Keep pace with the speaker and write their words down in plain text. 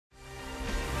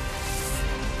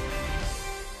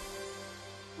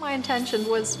my intention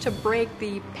was to break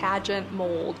the pageant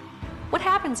mold. What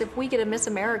happens if we get a Miss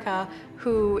America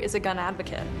who is a gun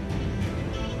advocate?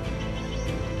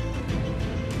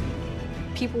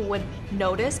 People would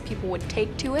notice, people would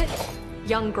take to it.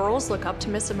 Young girls look up to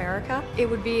Miss America. It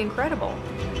would be incredible.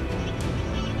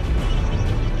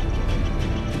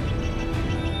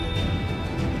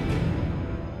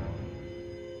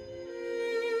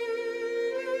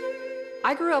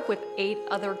 I grew up with 8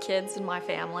 other kids in my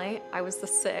family. I was the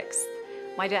 6th.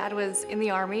 My dad was in the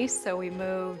Army, so we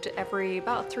moved every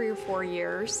about 3 or 4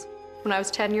 years. When I was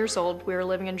 10 years old, we were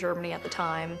living in Germany at the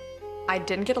time. I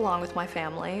didn't get along with my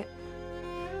family.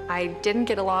 I didn't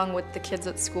get along with the kids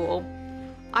at school.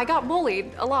 I got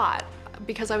bullied a lot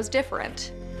because I was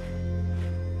different.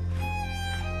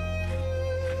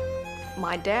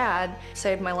 My dad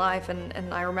saved my life,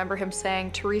 and I remember him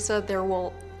saying, "Theresa, there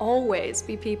will always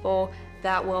be people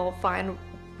that will find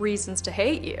reasons to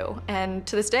hate you." And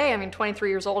to this day, I mean, 23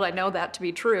 years old, I know that to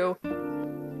be true.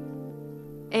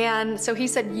 And so he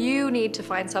said, you need to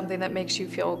find something that makes you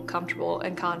feel comfortable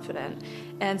and confident.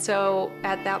 And so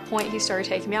at that point, he started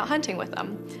taking me out hunting with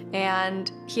him.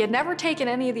 And he had never taken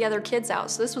any of the other kids out,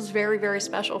 so this was very, very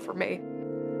special for me.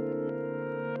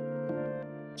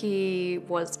 He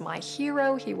was my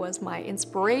hero, he was my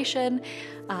inspiration.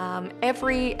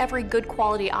 Every good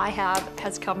quality I have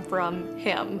has come from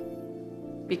him,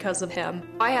 because of him.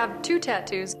 I have 2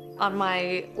 tattoos. On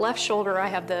my left shoulder, I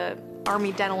have the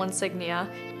Army dental insignia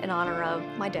in honor of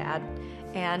my dad.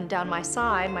 And down my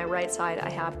side, my right side,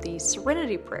 I have the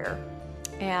Serenity Prayer.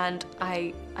 And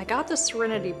I got the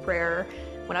Serenity Prayer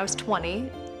when I was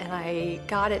 20, and I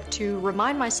got it to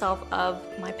remind myself of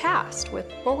my past with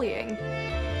bullying.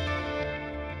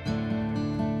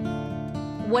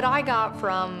 What I got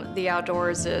from the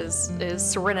outdoors is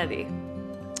serenity.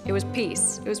 It was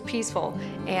peace, it was peaceful,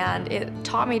 and it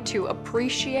taught me to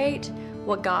appreciate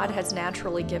what God has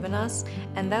naturally given us,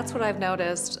 and that's what I've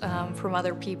noticed from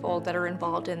other people that are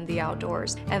involved in the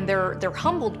outdoors, and they're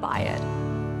humbled by it.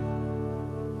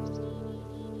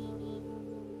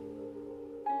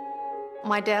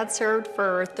 My dad served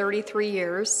for 33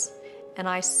 years, and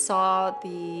I saw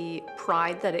the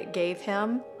pride that it gave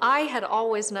him. I had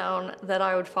always known that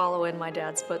I would follow in my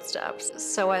dad's footsteps.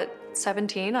 So at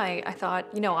 17, I thought,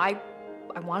 you know, I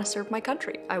want to serve my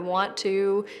country. I want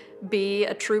to be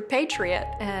a true patriot.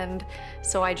 And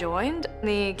so I joined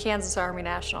the Kansas Army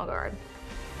National Guard.